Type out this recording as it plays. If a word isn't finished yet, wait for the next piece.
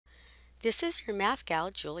This is your math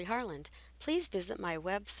gal, Julie Harland. Please visit my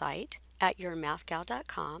website at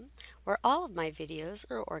yourmathgal.com, where all of my videos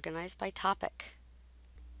are organized by topic.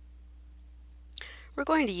 We're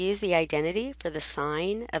going to use the identity for the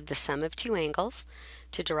sine of the sum of two angles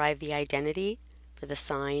to derive the identity for the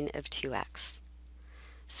sine of 2x.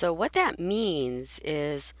 So what that means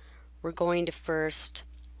is we're going to first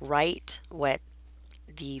write what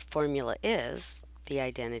the formula is, the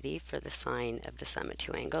identity for the sine of the sum of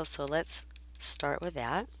two angles. So let's start with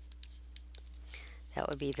that. That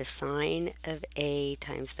would be the sine of A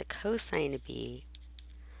times the cosine of B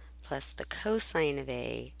plus the cosine of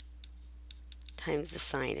A times the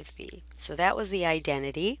sine of B. So that was the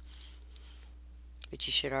identity, which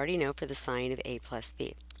you should already know, for the sine of A plus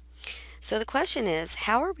B. So the question is,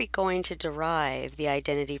 how are we going to derive the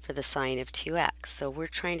identity for the sine of 2x? So we're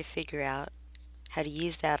trying to figure out how to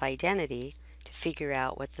use that identity to figure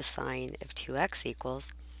out what the sine of 2x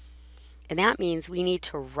equals. And that means we need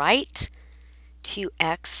to write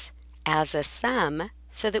 2x as a sum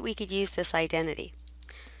so that we could use this identity.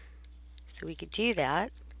 So we could do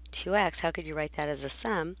that. 2x, how could you write that as a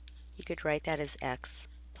sum? You could write that as x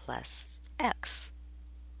plus x.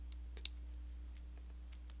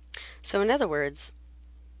 So in other words,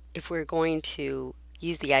 if we're going to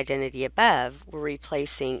use the identity above, we're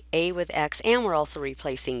replacing a with x, and we're also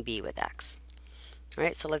replacing b with x. All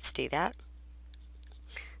right, so let's do that.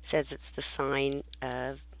 It says it's the sine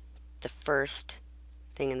of the first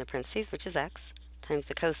thing in the parentheses, which is x, times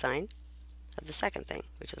the cosine of the second thing,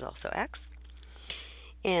 which is also x.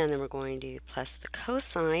 And then we're going to plus the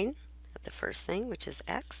cosine of the first thing, which is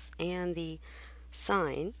x, and the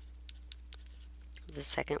sine of the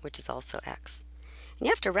second, which is also x. And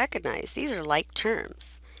you have to recognize these are like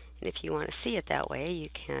terms. And if you want to see it that way, you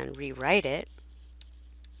can rewrite it.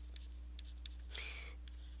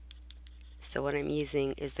 So what I'm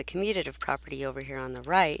using is the commutative property over here on the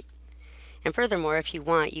right. And furthermore, if you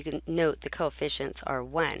want, you can note the coefficients are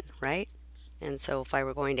 1, right? And so if I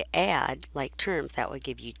were going to add like terms, that would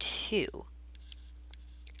give you 2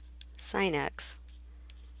 sine x,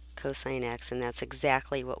 cosine x, and that's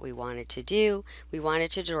exactly what we wanted to do. We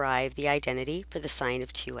wanted to derive the identity for the sine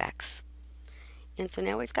of 2x. And so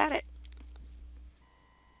now we've got it.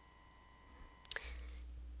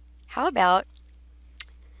 How about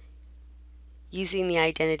using the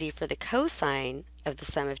identity for the cosine of the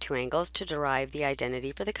sum of two angles to derive the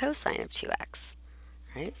identity for the cosine of 2x?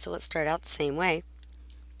 Right, so let's start out the same way.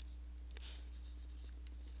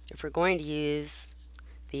 If we're going to use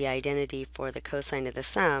the identity for the cosine of the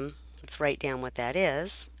sum, let's write down what that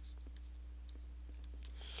is.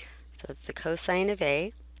 So it's the cosine of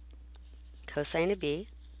A, cosine of B,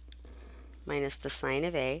 minus the sine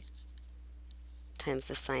of A times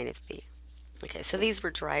the sine of B. Okay, so these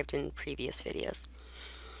were derived in previous videos.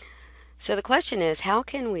 So the question is, how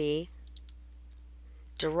can we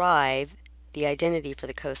derive the identity for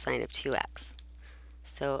the cosine of 2x?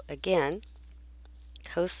 So again,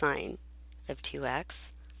 cosine of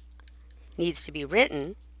 2x needs to be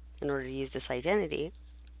written, in order to use this identity,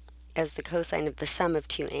 as the cosine of the sum of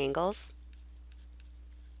two angles.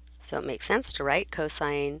 So it makes sense to write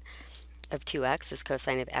cosine of 2x as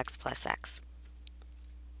cosine of x plus x.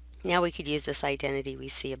 Now we could use this identity we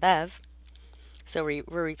see above. So we're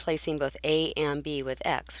replacing both a and b with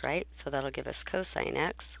x, right? So that'll give us cosine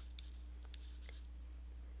x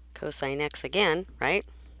again, right?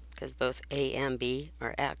 Because both a and b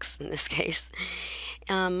are x in this case,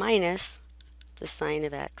 minus the sine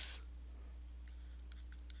of x,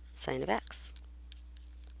 sine of x.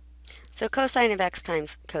 So cosine of x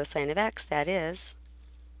times cosine of x, that is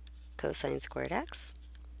cosine squared x.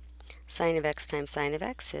 Sine of x times sine of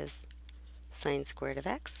x is sine squared of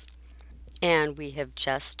x. And we have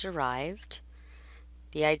just derived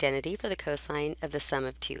the identity for the cosine of the sum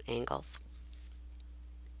of two angles.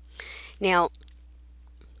 Now,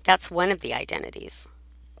 that's one of the identities,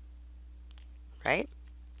 right?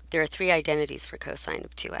 There are three identities for cosine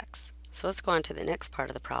of 2x. So let's go on to the next part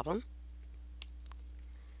of the problem.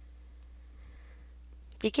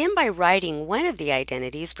 Begin by writing one of the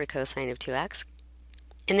identities for cosine of 2x,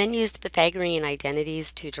 and then use the Pythagorean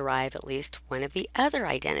identities to derive at least one of the other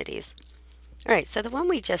identities. All right, so the one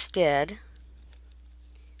we just did,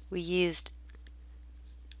 we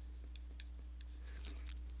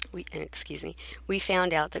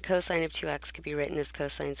found out that cosine of 2x could be written as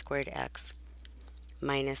cosine squared x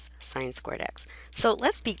minus sine squared x. So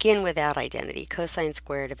let's begin with that identity, cosine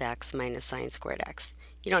squared of x minus sine squared x.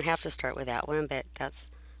 You don't have to start with that one, but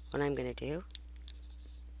that's what I'm going to do.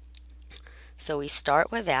 So we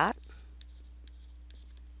start with that,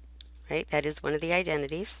 right? That is one of the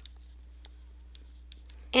identities.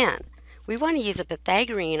 And we want to use a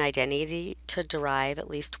Pythagorean identity to derive at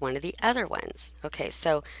least one of the other ones. Okay,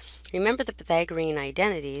 so remember the Pythagorean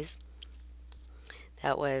identities.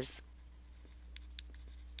 That was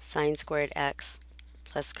sine squared x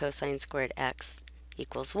plus cosine squared x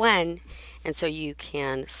equals 1. And so you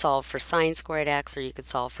can solve for sine squared x, or you could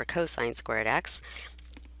solve for cosine squared x,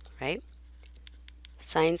 right?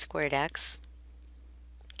 Sine squared x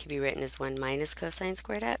can be written as 1 minus cosine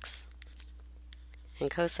squared x. And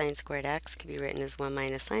cosine squared x can be written as 1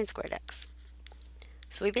 minus sine squared x.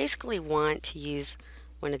 So we basically want to use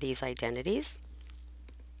one of these identities.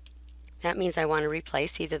 That means I want to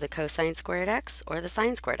replace either the cosine squared x or the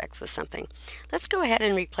sine squared x with something. Let's go ahead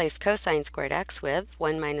and replace cosine squared x with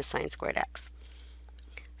 1 minus sine squared x.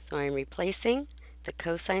 So I'm replacing the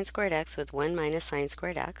cosine squared x with 1 minus sine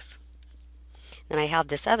squared x. Then I have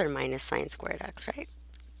this other minus sine squared x, right?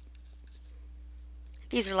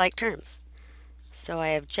 These are like terms. So I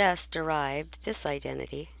have just derived this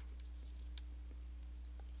identity,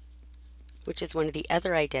 which is one of the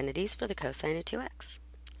other identities for the cosine of 2x.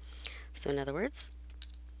 So in other words,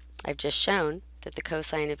 I've just shown that the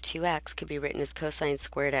cosine of 2x could be written as cosine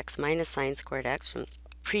squared x minus sine squared x from the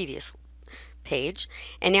previous page.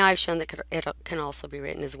 And now I've shown that it can also be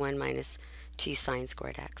written as 1 minus 2 sine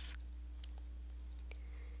squared x.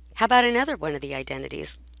 How about another one of the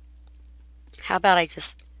identities? How about I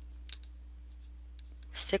just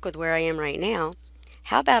stick with where I am right now?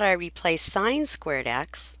 How about I replace sine squared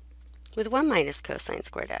x with 1 minus cosine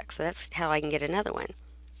squared x? So that's how I can get another one.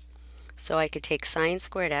 So I could take sine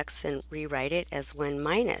squared x and rewrite it as 1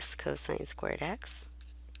 minus cosine squared x.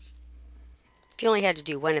 If you only had to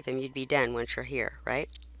do one of them, you'd be done once you're here, right?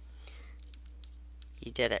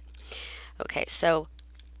 You did it. Okay, so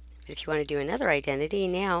if you want to do another identity,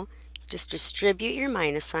 now you just distribute your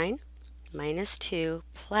minus sign. Minus 2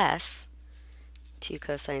 plus 2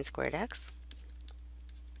 cosine squared x.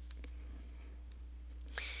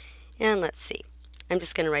 And let's see. I'm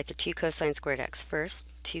just going to write the 2 cosine squared x first.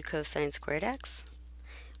 2 cosine squared x.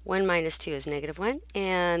 1 minus 2 is negative 1.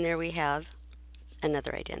 And there we have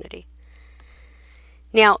another identity.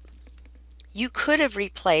 Now, you could have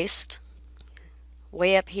replaced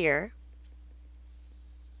way up here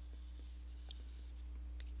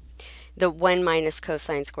the 1 minus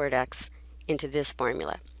cosine squared x into this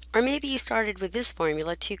formula. Or maybe you started with this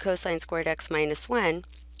formula, 2 cosine squared x minus 1,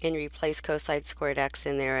 and replace cosine squared x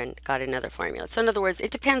in there and got another formula. So in other words,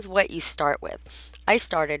 it depends what you start with. I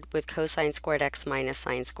started with cosine squared x minus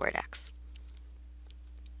sine squared x.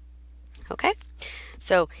 Okay?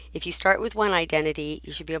 So if you start with one identity,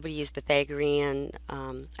 you should be able to use Pythagorean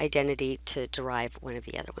identity to derive one of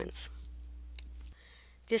the other ones.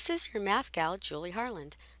 This is your math gal, Julie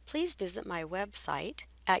Harland. Please visit my website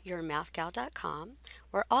at yourmathgal.com,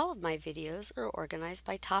 where all of my videos are organized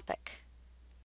by topic.